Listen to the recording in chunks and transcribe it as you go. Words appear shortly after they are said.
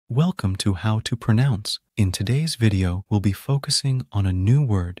Welcome to How to Pronounce. In today's video, we'll be focusing on a new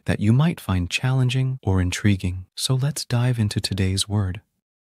word that you might find challenging or intriguing. So let's dive into today's word.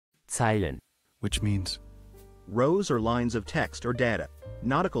 Zeilen, Which means rows or lines of text or data,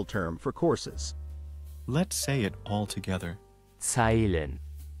 nautical term for courses. let's say it all together. Zeilen,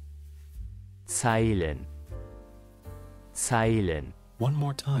 Zeilen, Zeilen, One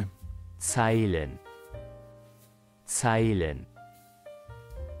more time. Zeilen, Zeilen,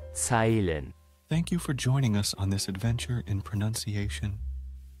 Zeilen. Thank you for joining us on this adventure in pronunciation.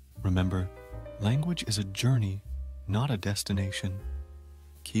 Remember, language is a journey, not a destination.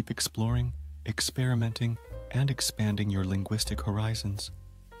 Keep exploring, experimenting, and expanding your linguistic horizons.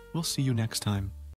 We'll see you next time.